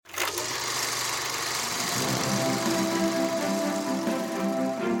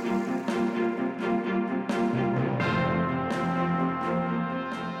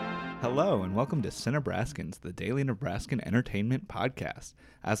welcome to Cinebraskins, the daily Nebraskan entertainment podcast.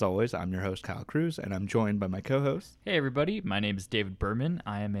 As always, I'm your host, Kyle Cruz, and I'm joined by my co-host. Hey everybody, my name is David Berman.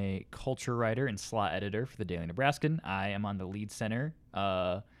 I am a culture writer and slot editor for the Daily Nebraskan. I am on the lead center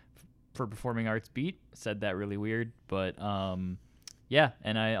for Performing Arts Beat. Said that really weird, but yeah,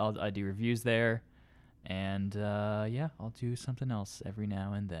 and I do reviews there, and I'll do something else every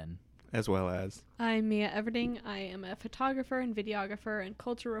now and then. As well as... I'm Mia Everding. I am a photographer and videographer and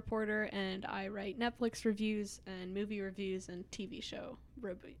culture reporter, and I write Netflix reviews and movie reviews and TV show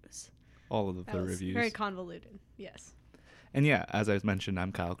reviews. All of the reviews. Very convoluted, yes. And yeah, as I mentioned,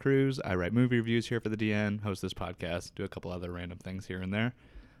 I'm Kyle Cruz. I write movie reviews here for the DN, host this podcast, do a couple other random things here and there.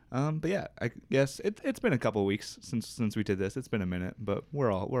 But yeah, I guess it's been a couple weeks since we did this. It's been a minute, but we're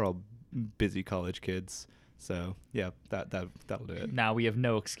all busy college kids. So yeah, that'll do it. Now we have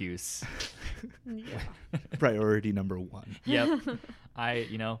no excuse. Yeah. Priority number one. Yep.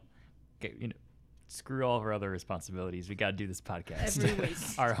 Screw all of our other responsibilities. We got to do this podcast. Every week.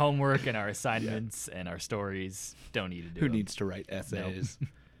 Our homework and our assignments and our stories don't need to do Who them. needs to write essays? Nope.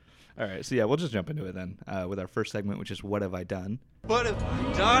 All right, so yeah, we'll just jump into it then with our first segment, which is What Have I Done? What have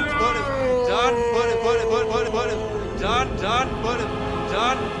done? What have done? What have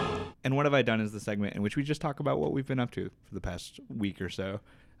done? And What Have I Done is the segment in which we just talk about what we've been up to for the past week or so,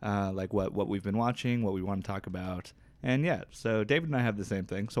 like what we've been watching, what we want to talk about, and yeah. So David and I have the same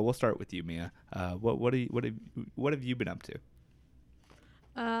thing. So we'll start with you, Mia. What have you been up to?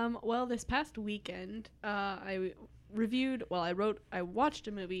 Well, this past weekend, I watched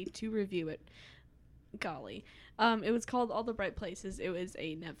a movie to review it. Golly. It was called All the Bright Places. It was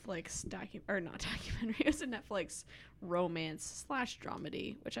a Netflix documentary. It was a Netflix romance /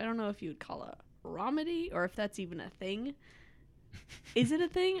 dramedy, which I don't know if you would call a romedy or if that's even a thing. Is it a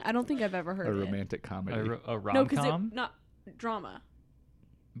thing? I don't think I've ever heard A of it. romantic comedy. A rom-com? No, because it's not drama.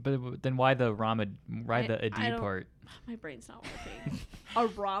 But then why the the adi part? My brain's not working. A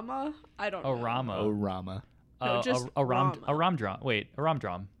rama? I don't know. A rama. Oh, Rama. No, just a rom rama. a rom dram. Wait, a rom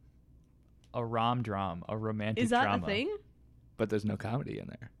dram. A rom dram, a romantic Is that drama. a thing? But there's no comedy in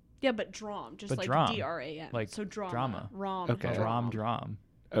there. Yeah, but dram, just But like dram, DRAM. like so drama. drama. Rom. Okay. Dram.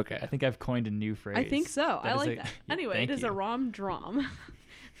 Okay. I think I've coined a new phrase. I think so. I is like that. Anyway, thank it is you. a rom dram.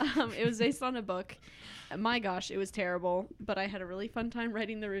 It was based on a book. My gosh, it was terrible, but I had a really fun time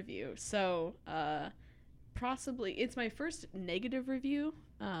writing the review. So, possibly it's my first negative review.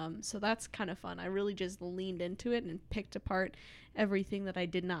 So that's kind of fun. I really just leaned into it and picked apart everything that I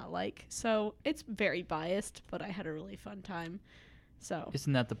did not like. So it's very biased, but I had a really fun time. So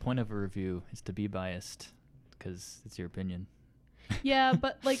Isn't that the point of a review? Is to be biased, because it's your opinion. yeah,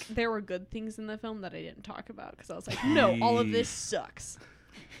 but like there were good things in the film that I didn't talk about because I was like, no, all of this sucks.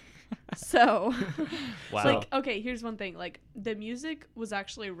 So, Wow. like, okay, here's one thing. Like, the music was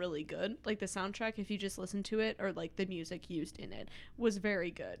actually really good. Like, the soundtrack, if you just listen to it, or, like, the music used in it, was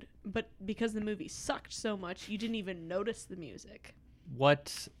very good. But because the movie sucked so much, you didn't even notice the music.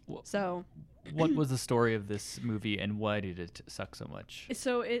 So, What was the story of this movie, and why did it suck so much?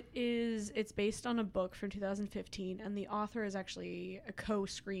 so it's based on a book from 2015, and the author is actually a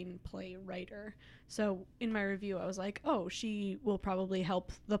co-screenplay writer. So in my review, I was like, oh, she will probably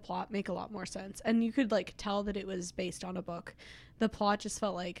help the plot make a lot more sense. And you could like tell that it was based on a book. The plot just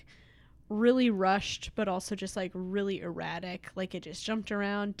felt like really rushed, but also just like really erratic. Like it just jumped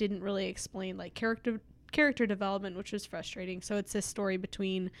around, didn't really explain like character development, which was frustrating. So it's this story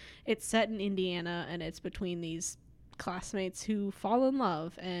it's set in Indiana, and it's between these classmates who fall in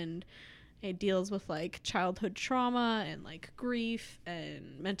love, and it deals with like childhood trauma and like grief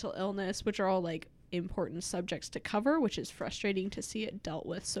and mental illness, which are all like important subjects to cover, which is frustrating to see it dealt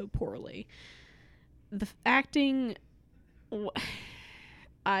with so poorly. The acting,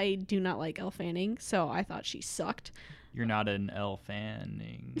 I do not like Elle Fanning, so I thought she sucked. You're not an Elle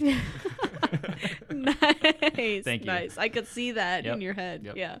Fanning. Nice. Thank you. Nice. I could see that Yep. in your head.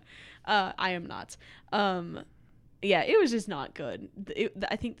 Yep. Yeah. I am not. Yeah, it was just not good.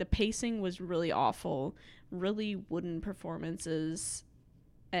 I think the pacing was really awful, really wooden performances,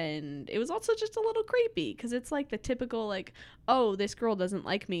 and it was also just a little creepy because it's like the typical like, oh, this girl doesn't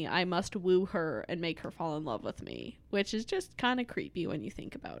like me, I must woo her and make her fall in love with me, which is just kind of creepy when you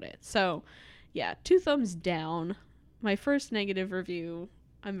think about it. So, yeah, 2 thumbs down. My first negative review.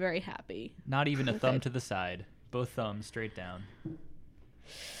 I'm very happy. Not even a thumb Okay. to the side. Both thumbs straight down.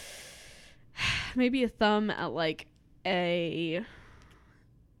 Maybe a thumb at like a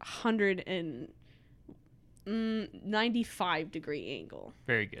 195-degree angle.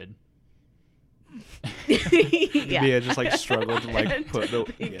 Very good. Mia just like struggled to like put the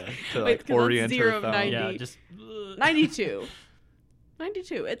to Wait, like 'cause that's orient 0 her of thumb. 90. Yeah, just 92.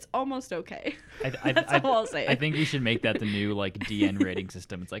 92. It's almost okay. I That's all I'll say. I think we should make that the new like DN rating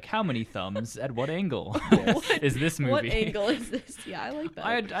system. It's like how many thumbs at what angle is this movie? What angle is this? Yeah, I like that.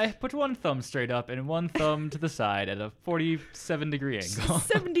 I put one thumb straight up and one thumb to the side at a 47-degree angle.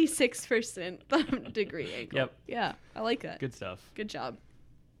 76% degree angle. Yep. Yeah, I like that. Good stuff. Good job.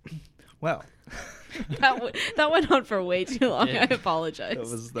 Well, That went on for way too long. Yeah. I apologize.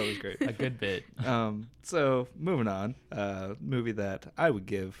 that was great. A good bit. So moving on, movie that I would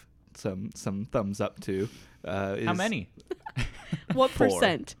give some thumbs up to. Is How many? What 4.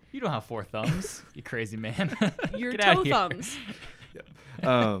 percent? You don't have 4 thumbs, you crazy man. Your Get outta toe here. thumbs.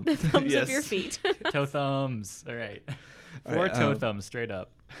 The Thumbs of your feet. Toe thumbs. All right. All 4 right, toe thumbs straight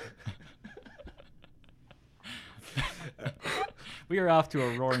up. We are off to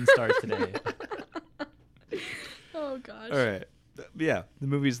a roaring start today. Oh gosh. All right. Yeah, the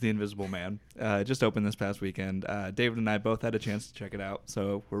movie's The Invisible Man. Just opened this past weekend. David and I both had a chance to check it out,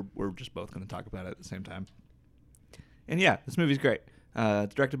 so we're just both going to talk about it at the same time. And yeah, this movie's great.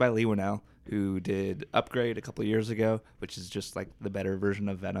 It's directed by Leigh Whannell, who did Upgrade a couple of years ago, which is just like the better version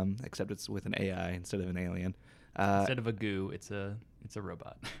of Venom, except it's with an AI instead of an alien. Instead of a goo, it's a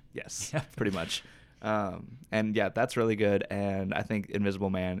robot. Yes, Yeah. pretty much. And yeah, that's really good. And I think Invisible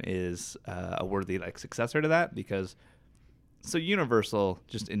Man is a worthy like successor to that because so Universal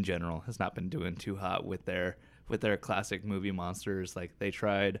just in general has not been doing too hot with their classic movie monsters. Like they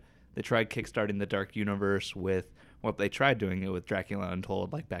tried kickstarting the Dark Universe with they tried doing it with Dracula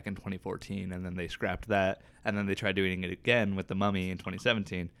Untold like back in 2014, and then they scrapped that, and then they tried doing it again with The Mummy in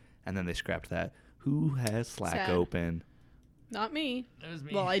 2017, and then they scrapped that. Who has Slack Sad. open? Not me. That was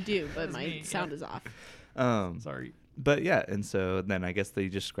me. Well, I do, That but was my me, sound yeah. is off. Sorry. But yeah, and so then I guess they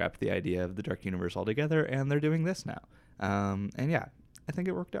just scrapped the idea of the Dark Universe altogether, and they're doing this now. And yeah, I think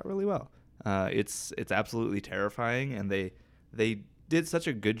it worked out really well. It's absolutely terrifying, and they did such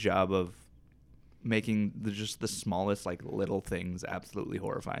a good job of making just the smallest like little things absolutely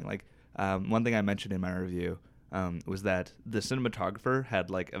horrifying. Like one thing I mentioned in my review was that the cinematographer had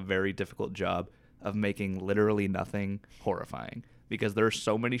like a very difficult job of making literally nothing horrifying, because there are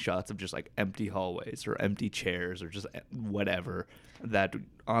so many shots of just like empty hallways or empty chairs or just whatever that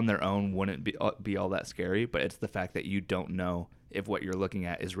on their own wouldn't be all that scary, but it's the fact that you don't know if what you're looking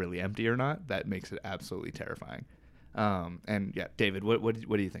at is really empty or not that makes it absolutely terrifying. And yeah, David, what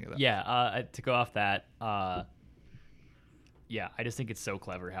do you think of that? Yeah, to go off that, yeah, I just think it's so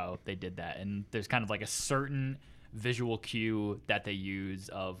clever how they did that. And there's kind of like a certain visual cue that they use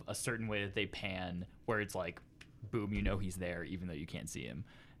of a certain way that they pan where it's like, boom, you know he's there even though you can't see him.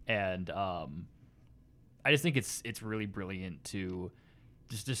 And I just think it's really brilliant to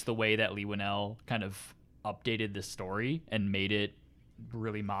just the way that Leigh Whannell kind of updated the story and made it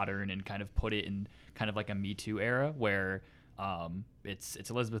really modern and kind of put it in kind of like a Me Too era where it's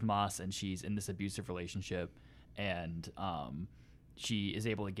Elizabeth Moss and she's in this abusive relationship and she is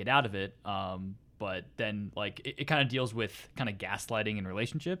able to get out of it. But then like it kind of deals with kind of gaslighting in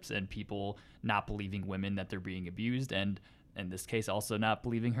relationships and people not believing women that they're being abused, and in this case also not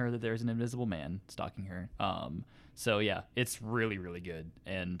believing her that there's an invisible man stalking her. So yeah, it's really, really good.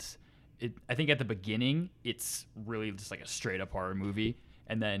 And I think at the beginning it's really just like a straight up horror movie,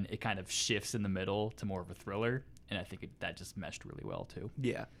 and then it kind of shifts in the middle to more of a thriller, and I think that just meshed really well too.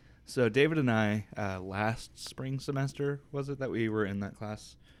 Yeah. So David and I last spring semester, was it that we were in that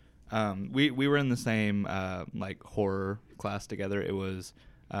class? We were in the same like horror class together. It was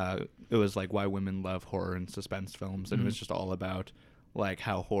like why women love horror and suspense films, and it was just all about like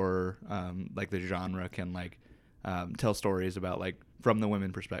how horror like the genre can like tell stories about like from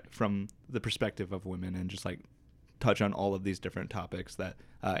the perspective of women, and just like touch on all of these different topics that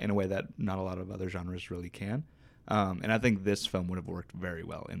in a way that not a lot of other genres really can. And I think this film would have worked very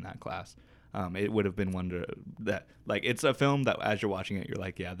well in that class. It would have been one that like it's a film that as you're watching it, you're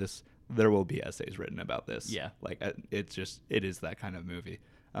like, yeah, there will be essays written about this. Yeah, like it is that kind of movie.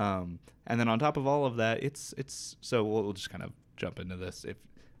 And then on top of all of that, it's so we'll just kind of jump into this.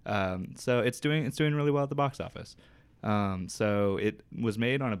 So it's doing really well at the box office. So it was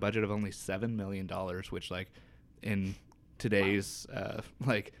made on a budget of only $7 million, which like in today's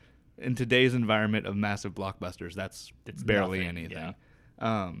in today's environment of massive blockbusters, it's barely nothing, anything.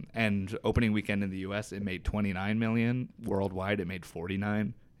 yeah. And opening weekend in the U.S., it made $29 million. Worldwide, it made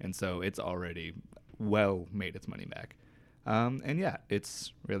 $49, and so it's already well made its money back. And yeah,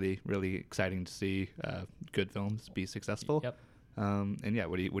 it's really, really exciting to see good films be successful. Yep. And yeah,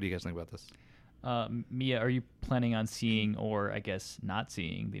 what do you guys think about this? Mia, are you planning on seeing, or I guess not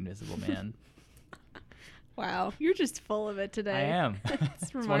seeing, The Invisible Man? Wow, you're just full of it today. I am.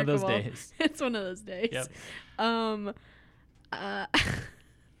 It's It's one of those remarkable. days. It's one of those days. Yep.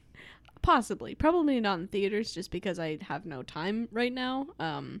 Possibly. Probably not in theaters just because I have no time right now.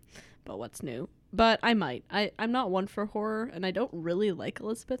 But what's new? But I might. I'm not one for horror, and I don't really like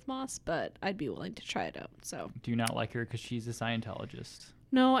Elizabeth Moss, but I'd be willing to try it out. So Do you not like her because she's a Scientologist?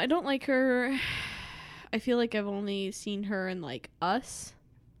 no, I don't like her. I feel like I've only seen her in like Us.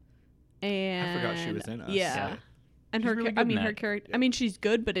 And I forgot she was in Us. Yeah. Yeah. And She's her, really I good in mean, her that. character. I mean, she's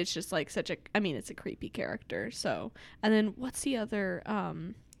good, but it's just like it's a creepy character. So, and then what's the other?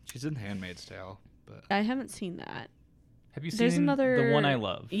 She's in Handmaid's Tale, but I haven't seen that. Have you There's seen another The One I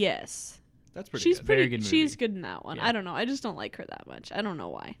Love? Yes, that's pretty she's good. Very pretty. good She's movie. good in that one. Yeah. I don't know. I just don't like her that much. I don't know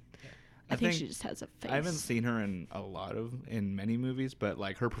why. I think she just has a face. I haven't seen her in in many movies, but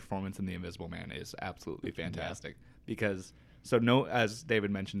like her performance in The Invisible Man is absolutely fantastic because as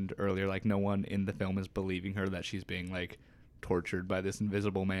David mentioned earlier, like no one in the film is believing her that she's being like tortured by this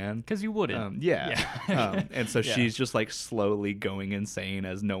invisible man. Because you wouldn't. Yeah. And so Yeah. she's just like slowly going insane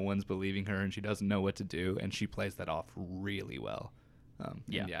as no one's believing her and she doesn't know what to do, and she plays that off really well. And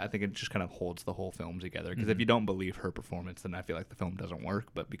Yeah. I think it just kind of holds the whole film together because Mm-hmm. if you don't believe her performance, then I feel like the film doesn't work.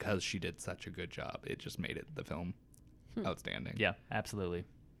 But because she did such a good job, it just made the film outstanding. Yeah, absolutely.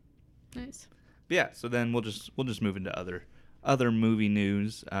 Nice. But yeah. So then we'll just move into other movie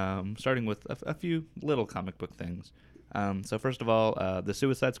news, starting with a few little comic book things. So first of all, the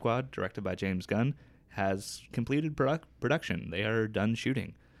Suicide Squad, directed by James Gunn, has completed production. They are done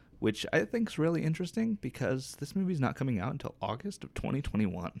shooting, which I think is really interesting because this movie's not coming out until August of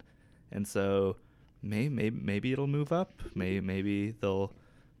 2021, and so maybe it'll move up. Maybe they'll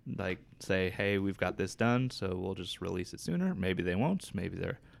like say, hey, we've got this done, so we'll just release it sooner. Maybe they won't. Maybe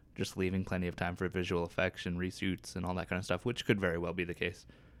they're just leaving plenty of time for visual effects and reshoots and all that kind of stuff, which could very well be the case.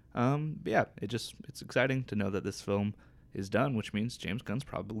 But yeah, it's exciting to know that this film is done, which means James Gunn's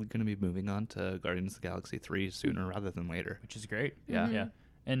probably going to be moving on to Guardians of the Galaxy 3 sooner rather than later. Which is great. Yeah. Yeah.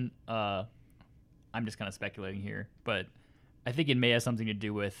 And I'm just kind of speculating here, but I think it may have something to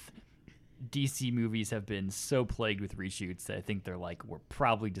do with DC movies have been so plagued with reshoots that I think they're like, we're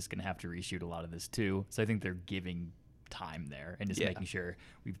probably just going to have to reshoot a lot of this too. So I think they're giving time there and just Yeah. making sure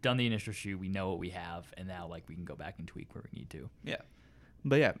we've done the initial shoot, we know what we have, and now like we can go back and tweak where we need to. Yeah.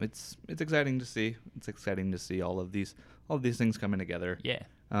 But yeah, it's exciting to see. It's exciting to see all of these things coming together. Yeah.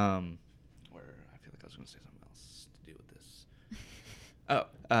 Where I feel like I was going to say something else to do with this.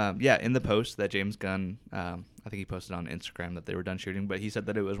 Yeah, in the post that James Gunn, I think he posted on Instagram that they were done shooting, but he said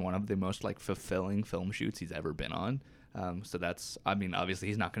that it was one of the most like fulfilling film shoots he's ever been on. So that's, I mean, obviously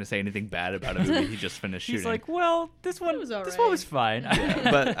he's not going to say anything bad about a movie he just finished shooting. He's like, well, this one was this one alright. was fine. Yeah,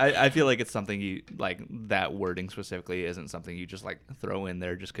 but I feel like it's something you like, that wording specifically isn't something you just like throw in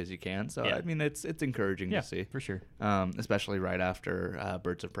there just because you can. So Yeah. I mean, it's encouraging Yeah, to see, for sure. especially right after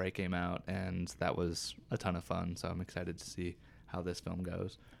Birds of Prey came out, and that was a ton of fun. So I'm excited to see how this film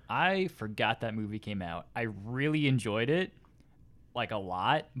goes. I forgot that movie came out. I really enjoyed it, like a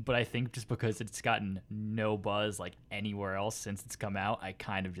lot, but I think just because it's gotten no buzz like anywhere else since it's come out, I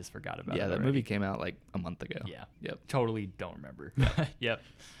kind of just forgot about it. Yeah, that already. movie came out like a month ago. Yeah. Yep. Totally don't remember. Yep.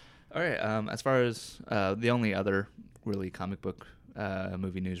 All right. As far as the only other really comic book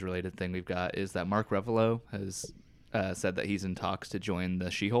movie news related thing we've got is that Mark Ruffalo has said that he's in talks to join the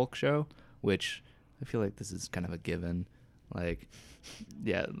She-Hulk show, which I feel like this is kind of a given. Like,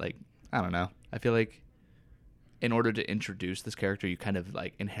 yeah, like, I don't know. I feel like in order to introduce this character, you kind of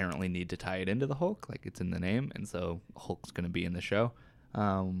like inherently need to tie it into the Hulk, like it's in the name, and so Hulk's going to be in the show.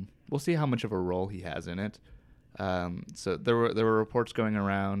 We'll see how much of a role he has in it. So there were reports going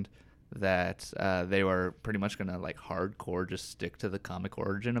around that they were pretty much going to like hardcore just stick to the comic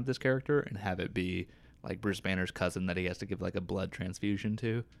origin of this character and have it be like Bruce Banner's cousin that he has to give like a blood transfusion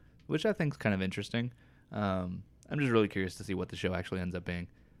to, which I think is kind of interesting. I'm just really curious to see what the show actually ends up being.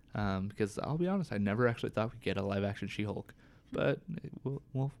 Because I'll be honest, I never actually thought we'd get a live action She-Hulk, but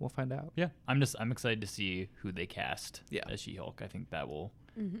we'll find out. Yeah. I'm excited to see who they cast Yeah. as She-Hulk. I think that will.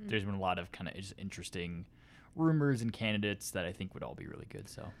 There's been a lot of kind of just interesting rumors and candidates that I think would all be really good.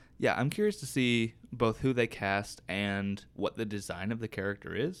 So Yeah, I'm curious to see both who they cast and what the design of the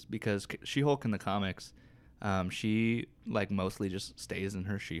character is, because She-Hulk in the comics, she like mostly just stays in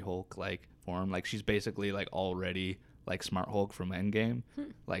her She-Hulk like form. Like she's basically like already like Smart Hulk from Endgame.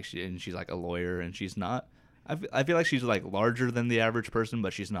 Like she's like a lawyer, and she's not. I feel like she's like larger than the average person,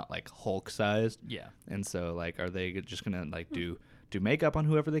 but she's not like Hulk sized. yeah. And so like, are they just gonna like do makeup on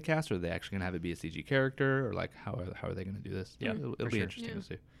whoever they cast, or are they actually gonna have it be a CG character, or like how are they gonna do this? Yeah, it'll for be sure. interesting Yeah. to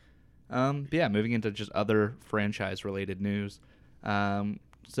see. But yeah, moving into just other franchise related news.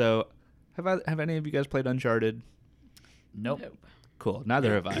 So have any of you guys played Uncharted? Nope. Cool.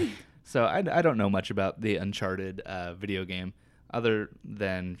 Neither have I. So I don't know much about the Uncharted video game other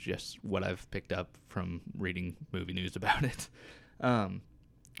than just what I've picked up from reading movie news about it. But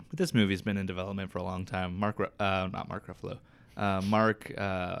this movie's been in development for a long time. Not Mark Ruffalo. Mark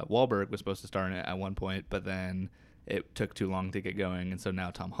Wahlberg was supposed to star in it at one point, but then it took too long to get going, and so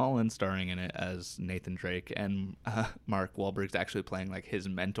now Tom Holland's starring in it as Nathan Drake, and Mark Wahlberg's actually playing like his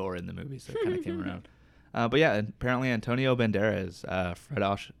mentor in the movie, so it kind of came around. But yeah, apparently Antonio Banderas,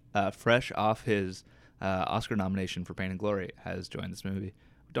 fresh off his Oscar nomination for Pain and Glory, has joined this movie.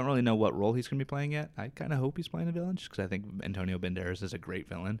 Don't really know what role he's going to be playing yet. I kind of hope he's playing a villain, just because I think Antonio Banderas is a great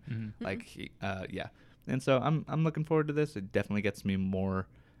villain. Mm-hmm. Like, yeah. And so I'm looking forward to this. It definitely gets me more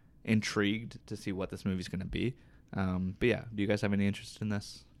intrigued to see what this movie's going to be. But yeah, do you guys have any interest in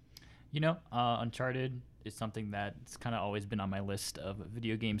this? Uncharted is something that's kind of always been on my list of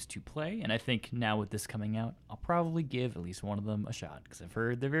video games to play, and I think now with this coming out, I'll probably give at least one of them a shot because I've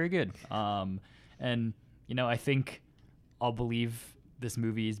heard they're very good. And I think I'll believe this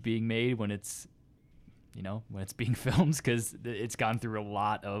movie is being made when it's being filmed, because it's gone through a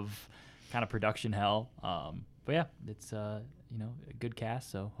lot of kind of production hell. But yeah, it's a good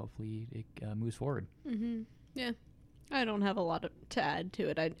cast, so hopefully it moves forward. Mm-hmm. Yeah, I don't have a lot to add to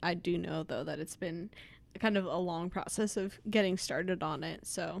it. I do know though that it's been kind of a long process of getting started on it,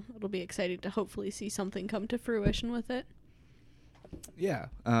 so it'll be exciting to hopefully see something come to fruition with it. Yeah.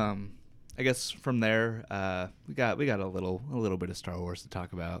 I guess from there, we got a little bit of Star Wars to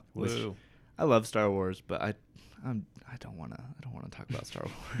talk about. Which Woo. I love Star Wars, but I don't want to talk about Star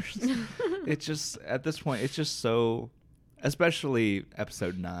Wars. It's just at this point, it's just so, especially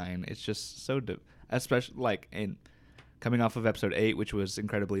Episode 9. It's just so, especially like in coming off of Episode 8, which was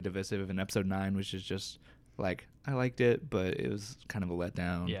incredibly divisive, and Episode 9, which is just like I liked it, but it was kind of a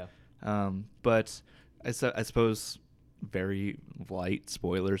letdown. Yeah. But I suppose very light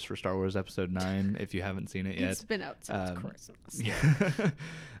spoilers for Star Wars Episode 9 if you haven't seen it yet. It's been out since Christmas.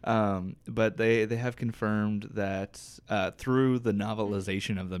 Yeah. But they have confirmed that through the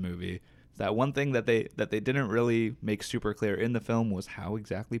novelization of the movie, that one thing that they didn't really make super clear in the film was how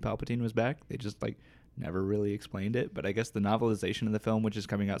exactly Palpatine was back. They just never really explained it. But I guess the novelization of the film, which is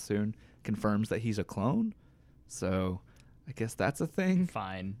coming out soon, confirms that he's a clone. So I guess that's a thing.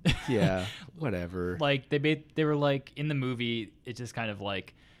 Fine. Yeah, whatever. They were like in the movie, it's just kind of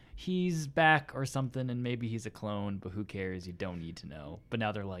like he's back or something, and maybe he's a clone, but who cares? You don't need to know. But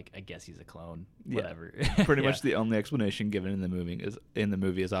now they're like, I guess he's a clone. Whatever. Yeah. Pretty much the only explanation given in the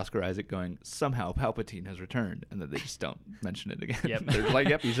movie is Oscar Isaac going, somehow Palpatine has returned, and then they just don't mention it again. Yep. They're like,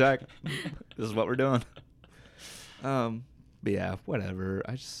 yep, he's back. This is what we're doing. But yeah, whatever.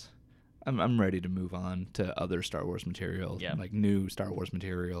 I'm ready to move on to other Star Wars material, like new Star Wars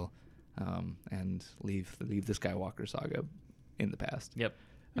material, and leave the Skywalker saga in the past. Yep.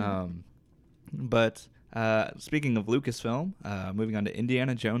 But speaking of Lucasfilm, moving on to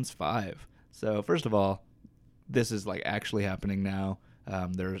Indiana Jones 5. So first of all, this is actually happening now.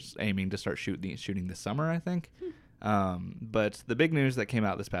 They're aiming to start shooting this summer, I think. But the big news that came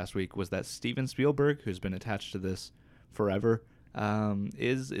out this past week was that Steven Spielberg, who's been attached to this forever,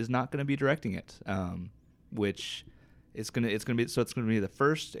 is not going to be directing it, which it's going to be the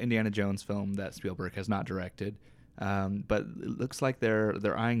first Indiana Jones film that Spielberg has not directed. But it looks like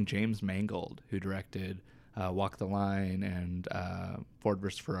they're eyeing James Mangold, who directed Walk the Line and Ford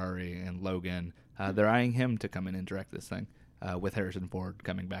vs. Ferrari and Logan. They're eyeing him to come in and direct this thing, with Harrison Ford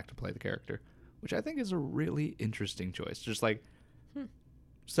coming back to play the character, which I think is a really interesting choice. Just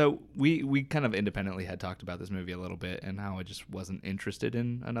so we kind of independently had talked about this movie a little bit and how I just wasn't interested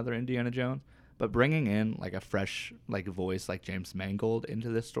in another Indiana Jones, but bringing in a fresh voice like James Mangold into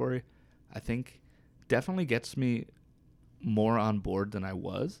this story, I think definitely gets me more on board than I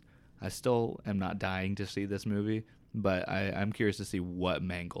was. I still am not dying to see this movie, but I'm curious to see what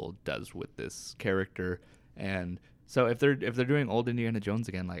Mangold does with this character. And so if they're doing old Indiana Jones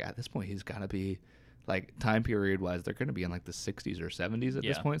again, at this point he's got to be time period wise, they're going to be in the 60s or 70s at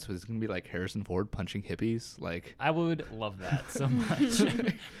this point, so it's going to be Harrison Ford punching hippies. I would love that so much,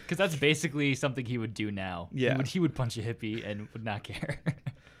 because that's basically something he would do now. Yeah, he would punch a hippie and would not care.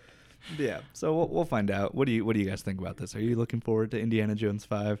 Yeah, so we'll find out. What do you guys think about this? Are you looking forward to Indiana Jones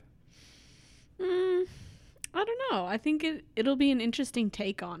 5? I don't know. I think it'll be an interesting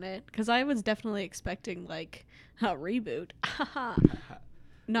take on it, because I was definitely expecting a reboot.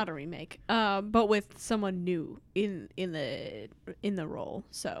 Not a remake, but with someone new in the role.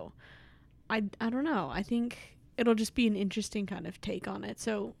 So I don't know. I think it'll just be an interesting kind of take on it.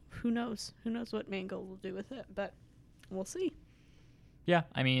 So who knows? Who knows what Mangold will do with it? But we'll see. Yeah,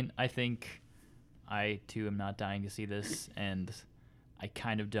 I mean, I think I too am not dying to see this, and I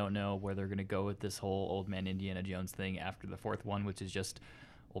kind of don't know where they're going to go with this whole Old Man Indiana Jones thing after the fourth one, which is just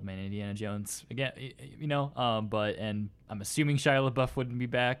Old Man Indiana Jones again, and I'm assuming Shia LaBeouf wouldn't be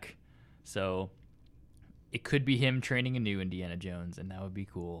back. So it could be him training a new Indiana Jones, and that would be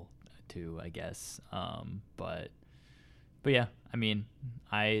cool too, I guess. But yeah, I mean,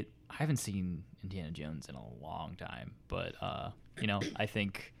 I haven't seen Indiana Jones in a long time, but I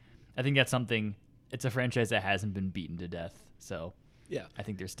think that's something. It's a franchise that hasn't been beaten to death, so Yeah. I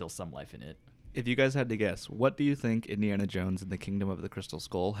think there's still some life in it. If you guys had to guess, what do you think Indiana Jones and the Kingdom of the Crystal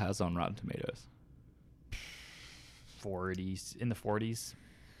Skull has on Rotten Tomatoes? 40s, in the 40s.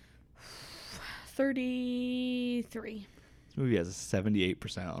 33. This movie has a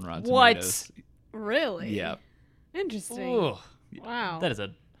 78% on Rotten What? Tomatoes. Really? Yeah. Interesting. Ugh. Wow. That is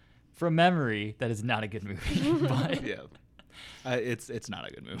from memory, that is not a good movie. But Yeah. It's not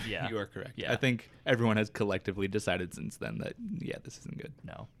a good movie. Yeah. You are correct. Yeah. I think everyone has collectively decided since then that, this isn't good.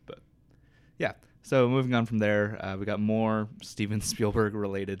 no. But yeah. So moving on from there, we got more Steven Spielberg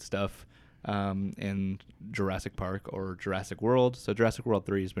related stuff in Jurassic Park or Jurassic World. So Jurassic World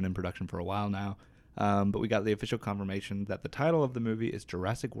 3 has been in production for a while now. But we got the official confirmation that the title of the movie is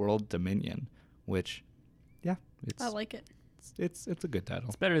Jurassic World Dominion, which, I like it. it's a good title.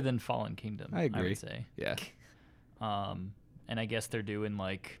 It's better than Fallen Kingdom, I agree. would say. Yeah. And I guess they're doing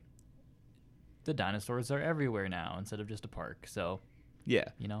the dinosaurs are everywhere now instead of just a park. So, Yeah.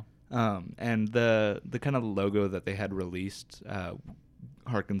 And the kind of logo that they had released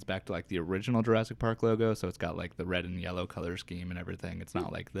harkens back to the original Jurassic Park logo. So it's got the red and yellow color scheme and everything. It's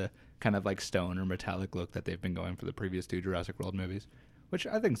not the kind of stone or metallic look that they've been going for the previous two Jurassic World movies, which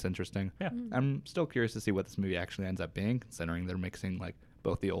I think is interesting. Yeah. I'm still curious to see what this movie actually ends up being, considering they're mixing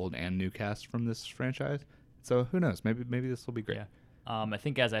both the old and new cast from this franchise. So who knows? Maybe this will be great. yeah. I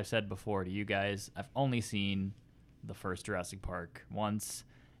think, as I've said before to you guys, I've only seen the first Jurassic Park once,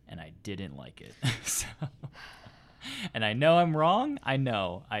 and I didn't like it. So, and I know I'm wrong. I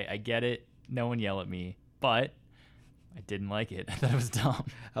know. I get it. No one yell at me. But I didn't like it. I thought it was dumb.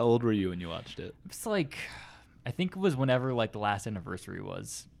 How old were you when you watched it? It's I think it was whenever the last anniversary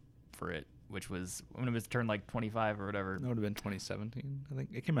was for it, which was when it was turned 25 or whatever. That would have been 2017. I think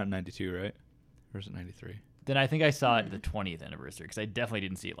it came out in 92, right? Or is it 93? Then I think I saw it at the 20th anniversary because I definitely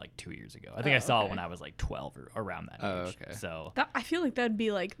didn't see it 2 years ago. I think I saw it when I was 12 or around that age. Okay. So I feel like that'd be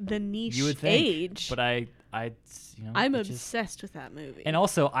the niche you would think, age. but I'm obsessed with that movie. And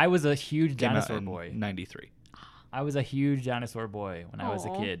also, I was a huge Came out dinosaur in boy. 93. I was a huge dinosaur boy when I was a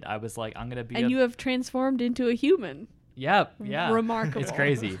Aw. kid. I was I'm gonna be. and you have transformed into a human. Yeah. Remarkable. It's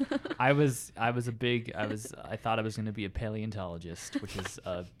crazy. I thought I was gonna be a paleontologist, which is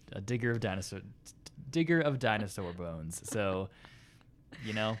a digger of dinosaur bones. So,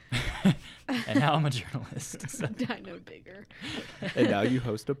 and now I'm a journalist. So. Dino digger. And now you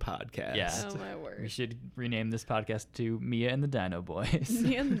host a podcast. Yeah. Oh my We word. should rename this podcast to Mia and the Dino Boys.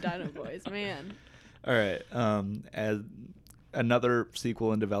 Me and the Dino Boys, man. All right. As another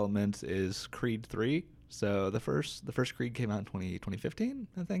sequel in development is Creed 3. So the first Creed came out in 2015,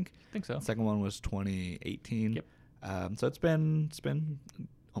 I think. I think so. The second one was 2018. Yep. So it's been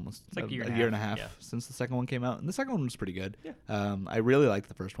almost It's a year and a half yeah. since the second one came out, and the second one was pretty good. Yeah. I really liked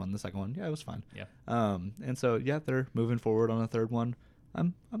the first one. The second one, it was fun. Yeah. And so they're moving forward on a third one.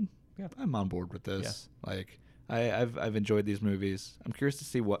 I'm Yeah. on board with this. I've enjoyed these movies. I'm curious to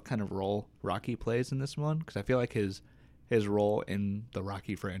see what kind of role Rocky plays in this one, because I feel like his role in the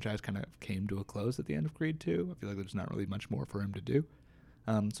Rocky franchise kind of came to a close at the end of Creed 2. I feel like there's not really much more for him to do.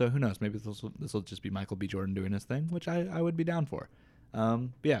 So who knows? Maybe this will just be Michael B. Jordan doing his thing, which I would be down for. But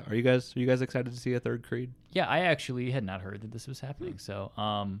yeah, are you guys excited to see a third Creed? Yeah, I actually had not heard that this was happening. So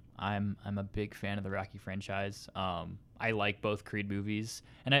I'm a big fan of the Rocky franchise. I like both Creed movies,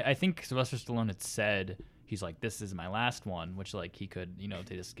 and I think Sylvester Stallone had said he's this is my last one, which he could,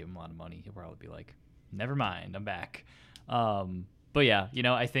 they just give him a lot of money. He'll probably be never mind, I'm back. But yeah,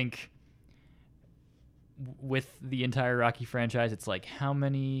 I think with the entire Rocky franchise, it's how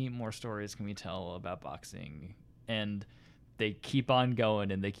many more stories can we tell about boxing? And they keep on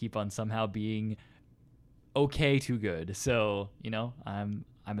going, and they keep on somehow being okay to good. So, I'm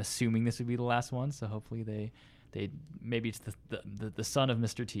assuming this would be the last one. So hopefully they maybe it's the son of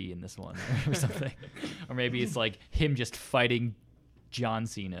Mr. T in this one or something, or maybe it's him just fighting John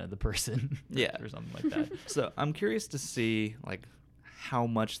Cena, the person, Yeah. or something like that. So I'm curious to see how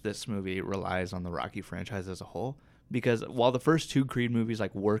much this movie relies on the Rocky franchise as a whole, because while the first two Creed movies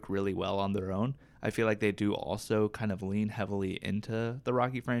work really well on their own, I feel like they do also kind of lean heavily into the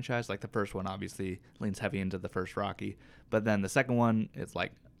Rocky franchise. The first one obviously leans heavy into the first Rocky, but then the second one it's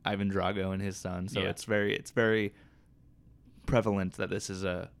Ivan Drago and his son, so Yeah. it's very prevalent that this is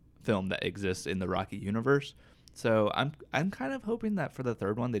a film that exists in the Rocky universe. So I'm kind of hoping that for the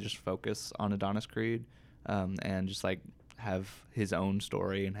third one they just focus on Adonis Creed, and just like have his own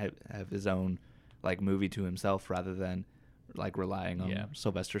story and have his own like movie to himself rather than like relying on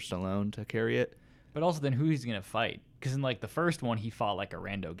Sylvester Stallone to carry it. But also then who he's going to fight? Because in like the first one, he fought like a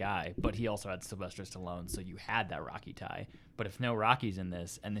rando guy, but he also had Sylvester Stallone, so you had that Rocky tie. But if no Rocky's in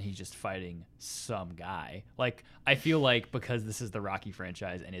this, and then he's just fighting some guy, like I feel like because this is the Rocky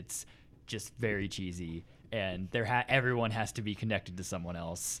franchise and it's just very cheesy, and everyone has to be connected to someone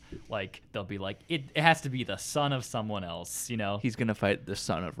else. Like they'll be like it has to be the son of someone else, you know. He's gonna fight the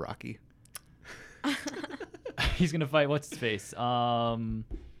son of Rocky. He's gonna fight what's his face?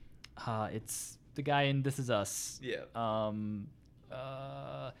 It's the guy in This Is Us. Yeah.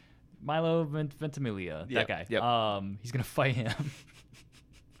 Milo Ventimiglia. Yep, That guy. yep. He's gonna fight him.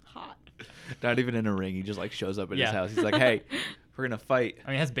 Hot. Not even in a ring. He just like shows up at his house. He's like, "Hey, we're gonna fight."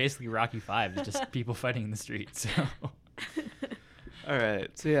 I mean, that's basically Rocky 5. It's just people fighting in the street. So. All right.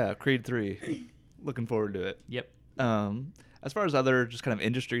 So yeah, Creed 3. Looking forward to it. Yep. As far as other just kind of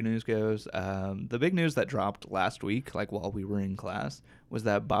industry news goes, the big news that dropped last week, like while we were in class, was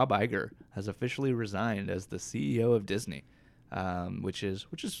that Bob Iger has officially resigned as the CEO of Disney, which is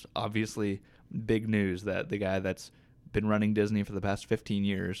obviously big news that the guy that's been running Disney for the past 15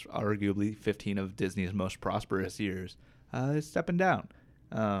 years, arguably 15 of Disney's most prosperous years, is stepping down.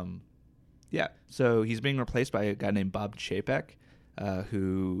 Yeah, so he's being replaced by a guy named Bob Chapek,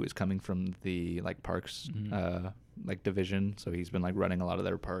 who is coming from the like parks like division. So he's been like running a lot of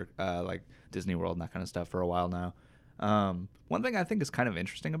their park, like Disney World and that kind of stuff for a while now. One thing I think is kind of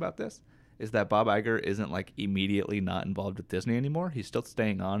interesting about this is that Bob Iger isn't like immediately not involved with Disney anymore. He's still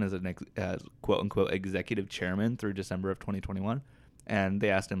staying on as as quote unquote executive chairman through December of 2021. And they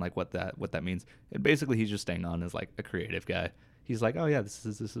asked him like what that means. And basically he's just staying on as like a creative guy. He's like, oh yeah, this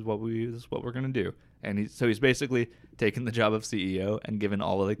is what we're gonna do. And he's basically taken the job of CEO and given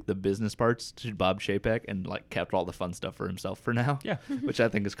all of like the business parts to Bob Chapek and like kept all the fun stuff for himself for now. Yeah. Which I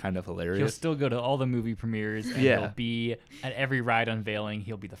think is kind of hilarious. He'll still go to all the movie premieres and he'll be at every ride unveiling.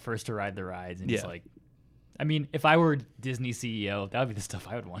 He'll be the first to ride the rides. And he's like, I mean, if I were Disney CEO, that would be the stuff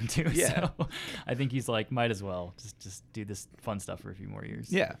I would want to. Yeah. So I think he's like, might as well just do this fun stuff for a few more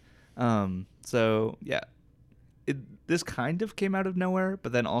years. Yeah. So yeah, this kind of came out of nowhere,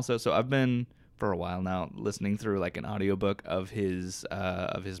 but then also, so I've been for a while now listening through like an audiobook of his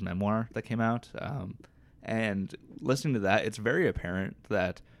memoir that came out, and listening to that, it's very apparent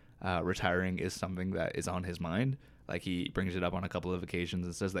that retiring is something that is on his mind. Like he brings it up on a couple of occasions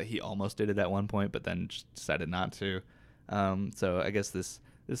and says that he almost did it at one point, but then just decided not to. So I guess this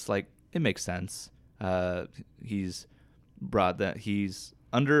like it makes sense. He's brought that he's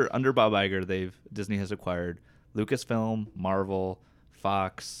under Bob Iger. Disney has acquired Lucasfilm, Marvel,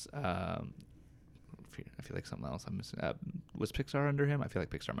 Fox. I feel like something else I'm missing. Was Pixar under him? I feel like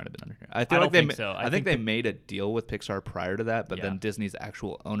Pixar might have been under him. I think so. I think they made a deal with Pixar prior to that, but then Disney's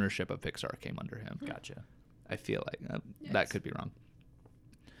actual ownership of Pixar came under him. Gotcha. I feel like that could be wrong.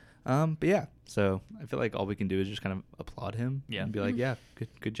 But yeah, so I feel like all we can do is just kind of applaud him and be like, yeah,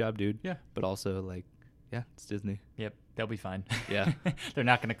 good job, dude. Yeah. But also like, yeah, it's Disney. Yep, they'll be fine. Yeah. They're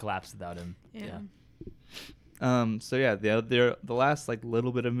not going to collapse without him. Yeah. So yeah, the last like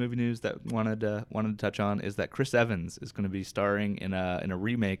little bit of movie news that wanted to touch on is that Chris Evans is going to be starring in a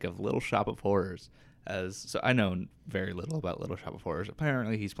remake of Little Shop of Horrors. So I know very little about Little Shop of Horrors.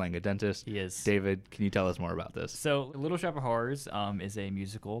 Apparently, he's playing a dentist. He is. David, can you tell us more about this? So Little Shop of Horrors is a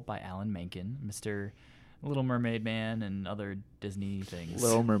musical by Alan Menken, Mr. Little Mermaid Man and other Disney things.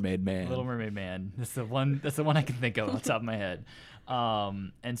 Little Mermaid Man. Little Mermaid Man. That's the one I can think of off the top of my head.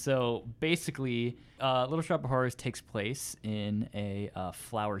 And so basically, Little Shop of Horrors takes place in a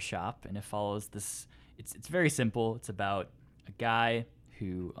flower shop, and it follows this. It's very simple. It's about a guy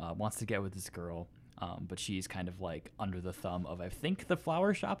who wants to get with this girl, but she's kind of like under the thumb of, I think, the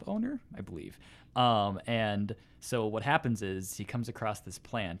flower shop owner, I believe. And so what happens is he comes across this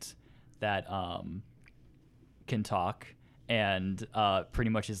plant that can talk and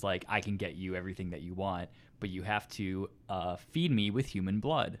pretty much is like, I can get you everything that you want, but you have to feed me with human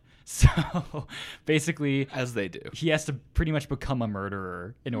blood. So basically, as they do, he has to pretty much become a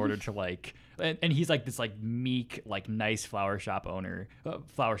murderer in order to like, and he's like this like meek, like nice flower shop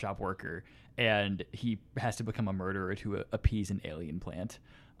worker, and he has to become a murderer to appease an alien plant.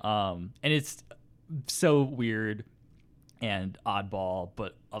 And it's so weird and oddball,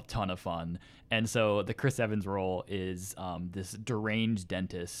 but a ton of fun. And so the Chris Evans role is this deranged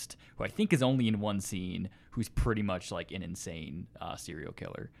dentist who I think is only in one scene, who's pretty much like an insane serial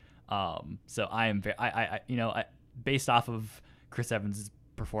killer. So I am, based off of Chris Evans'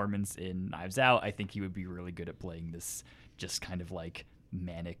 performance in Knives Out, I think he would be really good at playing this just kind of like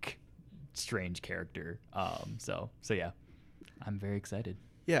manic, strange character. So yeah, I'm very excited.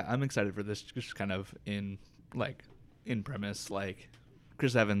 Yeah, I'm excited for this. Just kind of in premise, like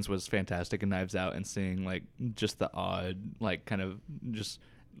Chris Evans was fantastic in Knives Out, and seeing like just the odd, like kind of just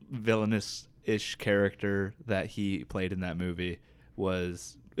villainous-ish character that he played in that movie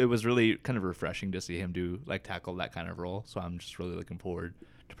was really kind of refreshing to see him tackle that kind of role. So I'm just really looking forward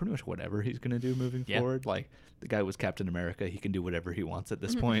to pretty much whatever he's going to do moving forward. Like, the guy was Captain America. He can do whatever he wants at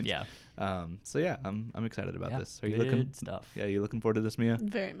this point. Yeah. So yeah, I'm excited about this. Are you good looking stuff? Yeah, you looking forward to this, Mia?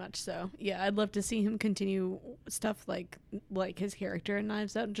 Very much so. Yeah, I'd love to see him continue stuff like his character in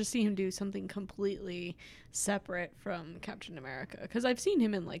Knives Out, and just see him do something completely separate from Captain America. Because I've seen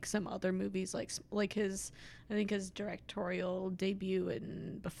him in like some other movies, like his directorial debut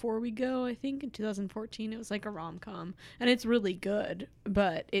in Before We Go. I think in 2014, it was like a rom-com, and it's really good,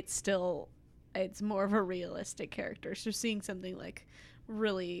 but it's more of a realistic character. So seeing something like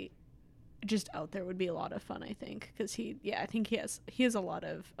really just out there would be a lot of fun, I think, because I think he has a lot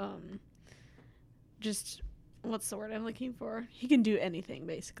of just, what's the word I'm looking for? He can do anything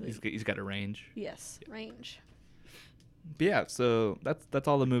basically. He's got a range. Yes, range. But yeah, so that's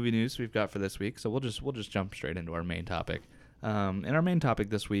all the movie news we've got for this week. So we'll just jump straight into our main topic. And our main topic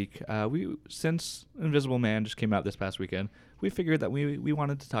this week, since Invisible Man just came out this past weekend, we figured that we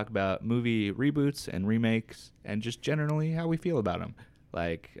wanted to talk about movie reboots and remakes, and just generally how we feel about them.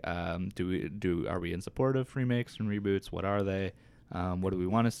 Like, are we in support of remakes and reboots? What are they? What do we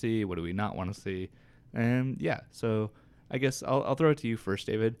want to see? What do we not want to see? And yeah, so I guess I'll throw it to you first,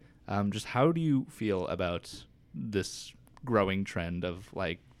 David. Just how do you feel about this growing trend of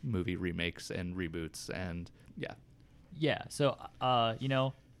like movie remakes and reboots? And yeah. Yeah, so,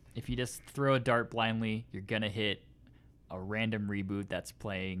 if you just throw a dart blindly, you're going to hit a random reboot that's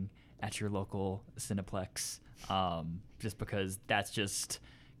playing at your local Cineplex, just because that's just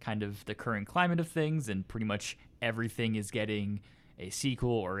kind of the current climate of things, and pretty much everything is getting a sequel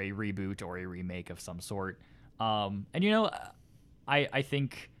or a reboot or a remake of some sort. I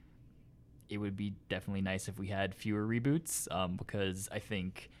think it would be definitely nice if we had fewer reboots, because I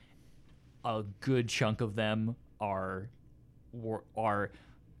think a good chunk of them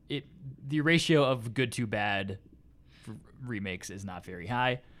the ratio of good to bad remakes is not very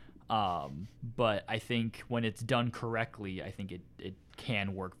high, but I think when it's done correctly, I think it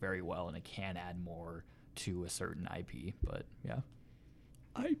can work very well, and it can add more to a certain IP. But yeah,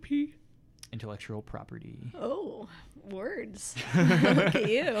 IP, intellectual property. Oh, words. Look at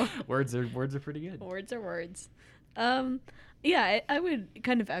you. Words are pretty good. Words are words. Yeah, I would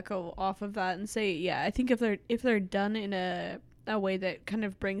kind of echo off of that and say, yeah, I think if they're done in a way that kind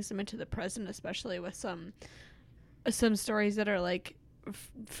of brings them into the present, especially with some stories that are like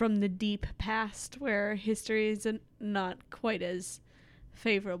from the deep past, where history is not quite as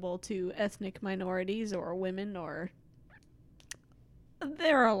favorable to ethnic minorities or women, or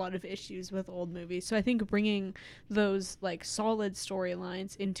there are a lot of issues with old movies. So I think bringing those like solid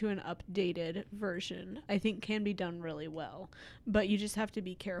storylines into an updated version, I think, can be done really well. But you just have to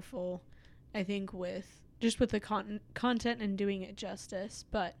be careful, I think, with the content and doing it justice.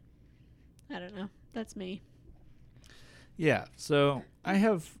 But I don't know. That's me. Yeah, so I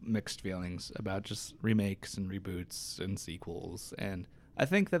have mixed feelings about just remakes and reboots and sequels, and I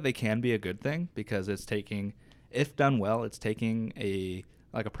think that they can be a good thing, because it's taking, if done well, it's taking a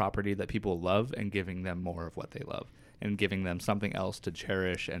property that people love and giving them more of what they love, and giving them something else to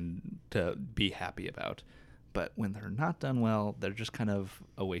cherish and to be happy about. But when they're not done well, they're just kind of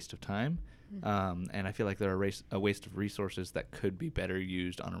a waste of time. Mm-hmm. And I feel like they're a waste of resources that could be better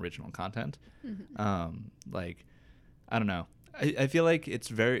used on original content. Mm-hmm. I don't know. I feel like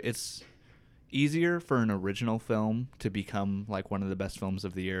it's easier for an original film to become like one of the best films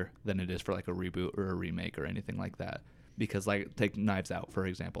of the year than it is for like a reboot or a remake or anything like that. Because like, take Knives Out, for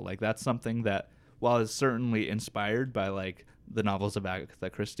example. Like, that's something that, while it's certainly inspired by like the novels of Agatha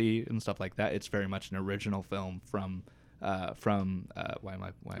Christie and stuff like that, it's very much an original film from Ryan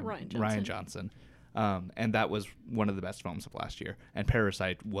Johnson. And that was one of the best films of last year. And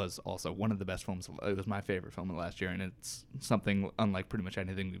Parasite was also one of the best films. It was my favorite film of last year, and it's something unlike pretty much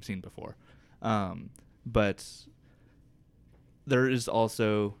anything we've seen before. But there is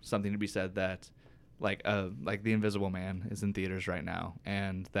also something to be said that like The Invisible Man is in theaters right now,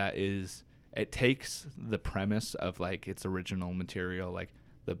 and it takes the premise of like its original material, like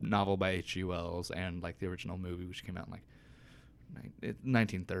the novel by H.G. Wells and like the original movie, which came out in like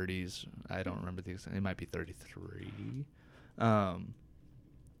 1930s. I don't remember the exact. It might be 33.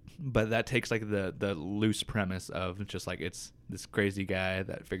 but that takes like the loose premise of just like it's this crazy guy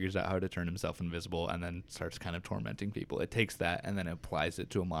that figures out how to turn himself invisible and then starts kind of tormenting people. It takes that and then applies it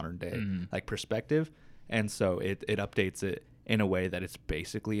to a modern day like perspective, and so it updates it in a way that it's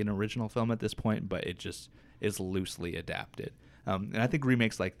basically an original film at this point, but it just is loosely adapted. And I think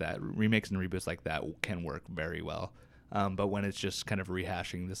remakes and reboots like that can work very well. But when it's just kind of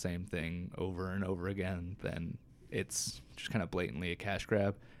rehashing the same thing over and over again, then it's just kind of blatantly a cash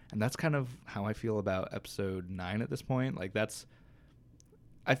grab. And that's kind of how I feel about episode 9 at this point. Like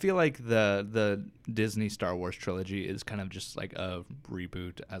I feel like the Disney Star Wars trilogy is kind of just like a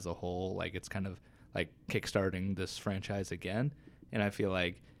reboot as a whole. Like it's kind of like kickstarting this franchise again. And I feel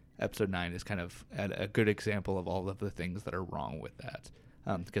like episode 9 is kind of a good example of all of the things that are wrong with that.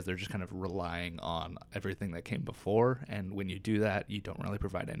 Because they're just kind of relying on everything that came before. And when you do that, you don't really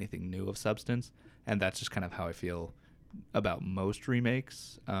provide anything new of substance. And that's just kind of how I feel about most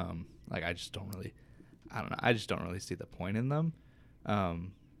remakes. Like I just don't really see the point in them.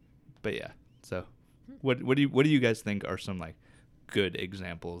 But yeah, so what do you guys think are some like good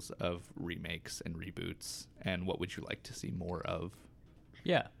examples of remakes and reboots, and what would you like to see more of?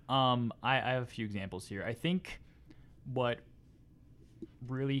 Yeah, I have a few examples here. I think what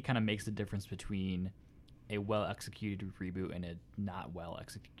really kind of makes the difference between a well-executed reboot and a not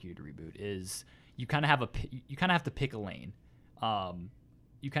well-executed reboot is you kind of have to pick a lane.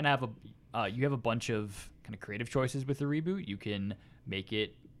 You kind of have you have a bunch of kind of creative choices with the reboot. You can make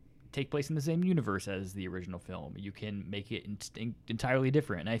it take place in the same universe as the original film. You can make it entirely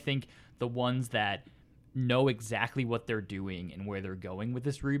different. And I think the ones that know exactly what they're doing and where they're going with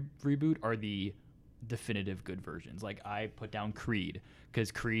this reboot are the definitive good versions. Like I put down Creed,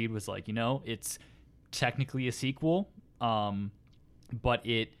 because Creed was like, it's technically a sequel, but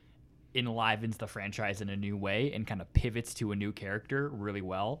it enlivens the franchise in a new way and kind of pivots to a new character really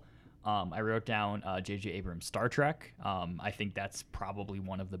well. I wrote down J.J. Abrams' Star Trek. I think that's probably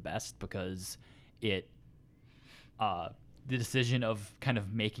one of the best because the decision of kind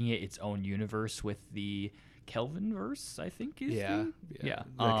of making it its own universe with the Kelvinverse, I think is the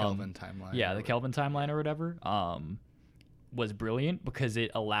Kelvin timeline. Yeah, the Kelvin timeline or whatever was brilliant because it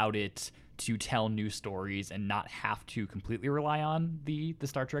allowed it to tell new stories and not have to completely rely on the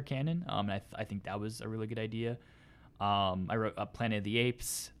Star Trek canon. And I think that was a really good idea. I wrote Planet of the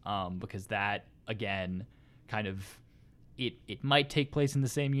Apes because that, again, kind of it might take place in the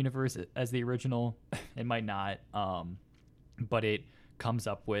same universe as the original. It might not. But it comes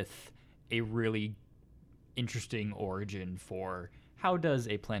up with a really interesting origin for how does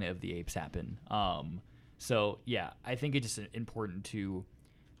a Planet of the Apes happen. So yeah, I think it's just important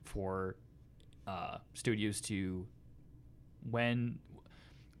for studios to, when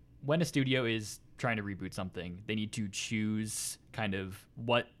a studio is trying to reboot something, they need to choose kind of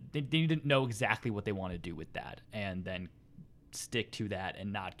what they need to know exactly what they want to do with that, and then stick to that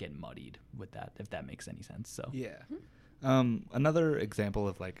and not get muddied with that, if that makes any sense. So yeah. Another example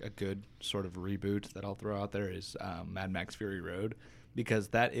of like a good sort of reboot that I'll throw out there is Mad Max Fury Road, because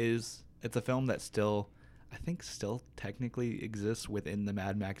it's a film that still technically exists within the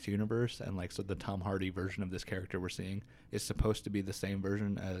Mad Max universe, and like so the Tom Hardy version of this character we're seeing is supposed to be the same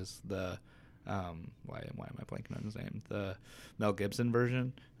version as the why am I blanking on his name? The Mel Gibson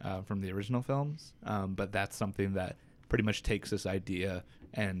version from the original films. But that's something that pretty much takes this idea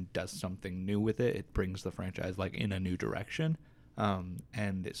and does something new with it. It brings the franchise like in a new direction.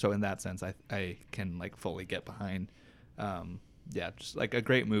 And so in that sense, I can like fully get behind. Just like a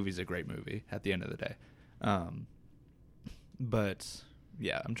great movie is a great movie at the end of the day. But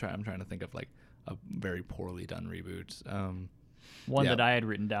yeah, I'm trying to think of like a very poorly done reboot. One that I had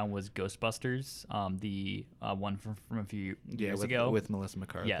written down was Ghostbusters, the one from a few years ago with Melissa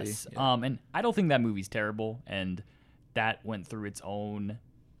McCarthy. Yes, yeah. And I don't think that movie's terrible, and that went through its own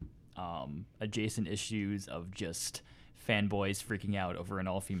adjacent issues of just fanboys freaking out over an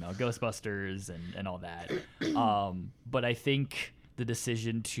all-female Ghostbusters and all that. But I think the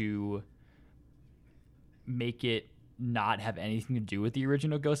decision to make it not have anything to do with the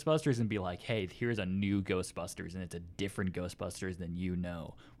original Ghostbusters and be like, hey, here's a new Ghostbusters and it's a different Ghostbusters than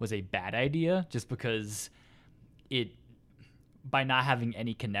was a bad idea, just because by not having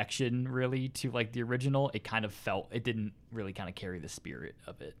any connection really to like the original, it kind of it didn't really kind of carry the spirit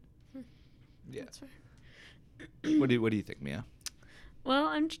of it. Yeah. That's fair. What do you think, Mia? Well,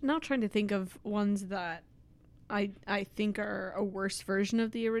 I'm now trying to think of ones that I think are a worse version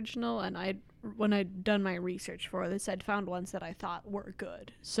of the original, and when I'd done my research for this, I'd found ones that I thought were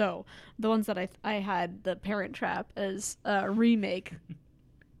good. So the ones that I had, The Parent Trap, as a remake.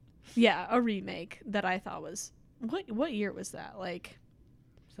 Yeah, a remake that I thought was, what year was that? Like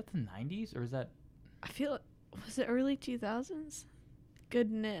Is that the 90s or is that? I feel was it early 2000s?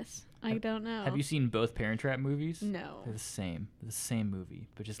 Goodness, I don't know. Have you seen both Parent Trap movies? No. They're the same. They're the same movie,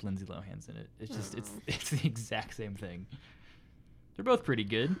 but just Lindsay Lohan's in it. It's just Oh. it's the exact same thing. They're both pretty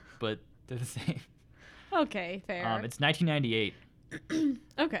good, but they're the same. Okay, fair. It's 1998.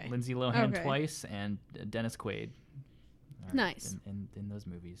 Okay. Lindsay Lohan Okay. twice and Dennis Quaid. are Nice. In those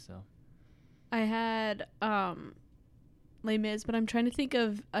movies, so. I had Les Mis, but I'm trying to think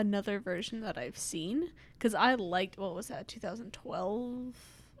of another version that I've seen because I liked, what was that, 2012,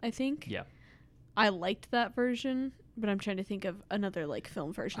 I think? Yeah. I liked that version, but I'm trying to think of another like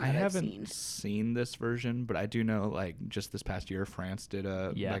film version I that I've haven't seen this version, but I do know like just this past year France did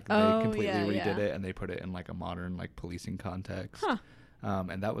a Yeah. like they Oh, completely yeah, redid yeah. it and they put it in like a modern like policing context. Huh.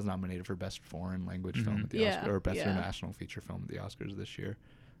 And that was nominated for best foreign language film Mhm. at the Yeah, Oscar, or best yeah. international feature film at the Oscars this year.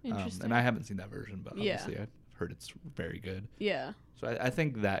 Interesting. And I haven't seen that version, but Yeah. obviously I've heard it's very good. Yeah. So I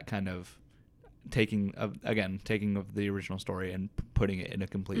think that kind of taking of the original story and putting it in a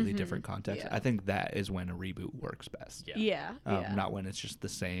completely Mhm. different context, Yeah. I think that is when a reboot works best. Yeah. Yeah. Yeah. Not when it's just the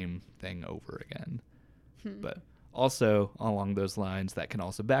same thing over again. Hmm. But also along those lines, that can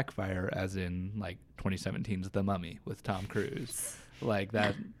also backfire, as in like 2017's The Mummy with Tom Cruise. Like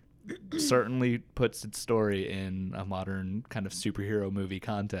that certainly puts its story in a modern kind of superhero movie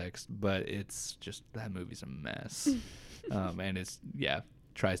context, but it's just that movie's a mess. And it's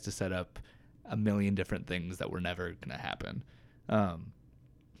tries to set up a million different things that were never gonna happen. But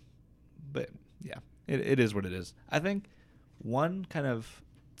yeah, it is what it is. I think one kind of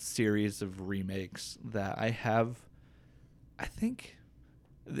series of remakes that I think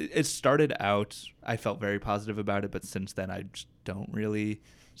it started out, I felt very positive about it, but since then I just don't really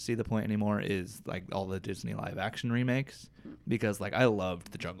see the point anymore, is like all the Disney live action remakes, because like I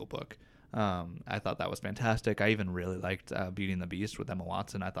loved The Jungle Book. I thought that was fantastic. I even really liked Beauty and the Beast with Emma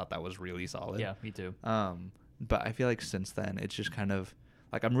Watson. I thought that was really solid. Yeah, me too. But I feel like since then it's just kind of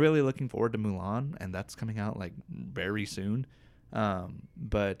like I'm really looking forward to Mulan, and that's coming out like very soon.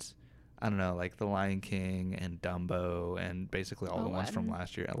 But I don't know, like The Lion King and Dumbo and basically all the ones from Aladdin.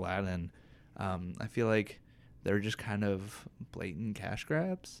 last year, Aladdin. I feel like they're just kind of blatant cash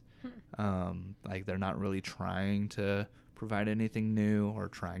grabs. Like they're not really trying to provide anything new or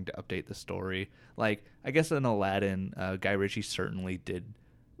trying to update the story. Like I guess in Aladdin, Guy Ritchie certainly did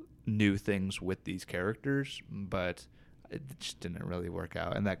new things with these characters, but it just didn't really work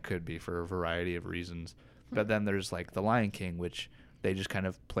out, and that could be for a variety of reasons. But then there's like The Lion King, which they just kind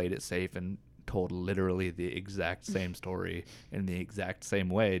of played it safe and told literally the exact same story in the exact same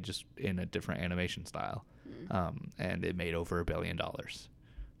way, just in a different animation style. And it made over $1 billion.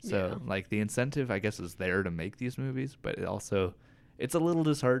 So Yeah. like the incentive, I guess, is there to make these movies, but it's a little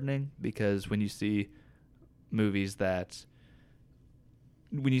disheartening because when you see movies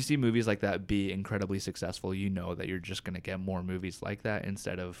like that be incredibly successful, you know that you're just going to get more movies like that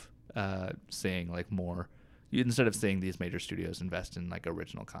instead of seeing these major studios invest in like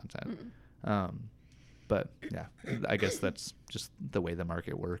original content. But yeah, I guess that's just the way the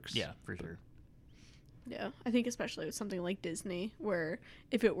market works. Yeah, for sure. Yeah, I think especially with something like Disney, where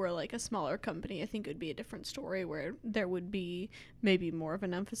if it were like a smaller company, I think it would be a different story where there would be maybe more of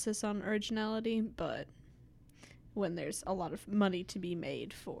an emphasis on originality. But when there's a lot of money to be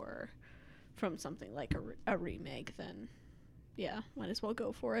made from something like a remake, then yeah, might as well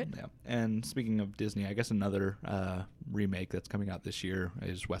go for it. Yeah. And speaking of Disney, I guess another remake that's coming out this year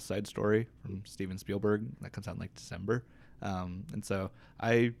is West Side Story from Steven Spielberg. That comes out in like December. And so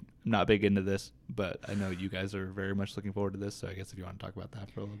I'm not big into this, but I know you guys are very much looking forward to this. So I guess if you want to talk about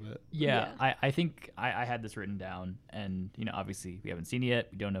that for a little bit. Yeah, Yeah. I think I had this written down, and obviously we haven't seen it yet.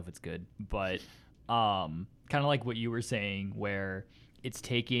 We don't know if it's good, but kind of like what you were saying, where it's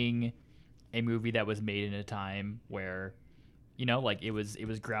taking a movie that was made in a time where, like it was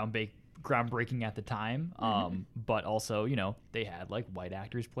groundbreaking at the time, but also they had like white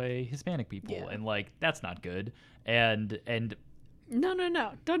actors play Hispanic people, Yeah. and like that's not good, and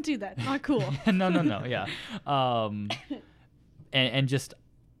No, don't do that. Not cool. no, yeah. And just,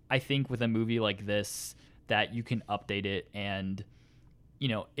 I think with a movie like this, that you can update it, and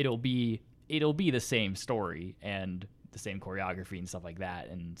it'll be the same story and the same choreography and stuff like that,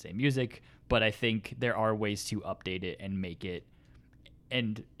 and same music. But I think there are ways to update it and make it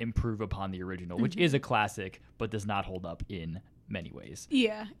and improve upon the original, which is a classic, but does not hold up in many ways.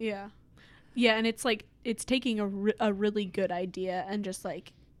 Yeah, and it's like it's taking a really good idea and just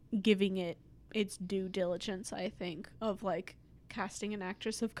like giving it its due diligence, I think, of like casting an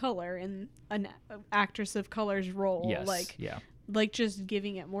actress of color in an actress of color's role. Yes. Like yeah. like just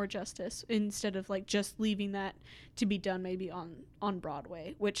giving it more justice instead of like just leaving that to be done maybe on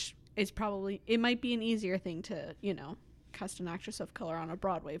Broadway, which is probably, it might be an easier thing to, you know, cast an actress of color on a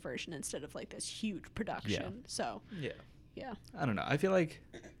Broadway version instead of like this huge production. So yeah. I don't know. I feel like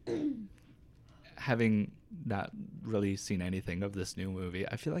having not really seen anything of this new movie,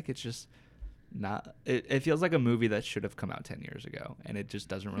 I feel like it's just not, it feels like a movie that should have come out 10 years ago, and it just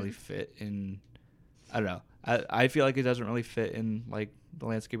doesn't really fit in, I don't know. I feel like it doesn't really fit in like the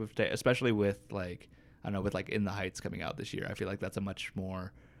landscape of today, especially with like, I don't know, with like In the Heights coming out this year. I feel like that's a much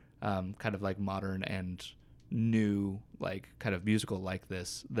more kind of like modern and new like kind of musical like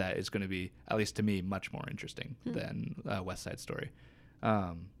this that is going to be, at least to me, much more interesting than West Side Story.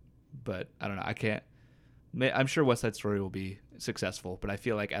 But I don't know. I'm sure West Side Story will be successful, but I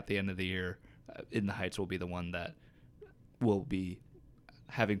feel like at the end of the year, In the Heights will be the one that will be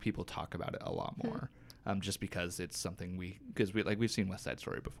having people talk about it a lot more. Just because it's something we've seen West Side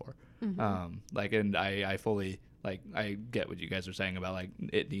Story before. Like, and I fully, like, I get what you guys are saying about like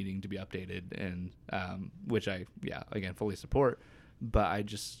it needing to be updated, and which I again fully support, but I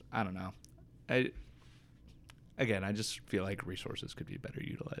don't know. I just feel like resources could be better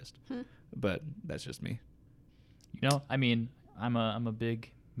utilized. But that's just me. You know, I mean, I'm a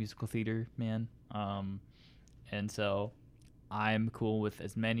big musical theater man, and so I'm cool with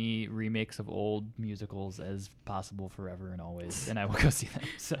as many remakes of old musicals as possible forever and always, and I will go see them.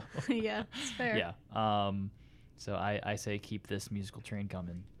 So Yeah, it's fair. yeah. So I say keep this musical train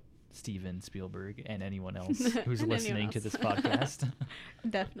coming, Steven Spielberg and anyone else who's And listening anyone to else. this podcast.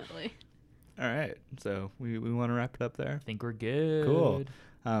 Definitely. All right, so we want to wrap it up there. I think we're good. Cool.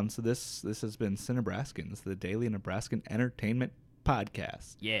 So this has been Cinebraskins, the daily Nebraskan entertainment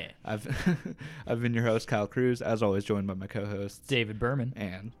podcast. Yeah. I've been your host, Kyle Cruz, as always, joined by my co-hosts David Berman.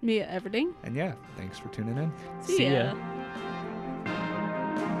 Anne. Mia Everding. And yeah, thanks for tuning in. See ya.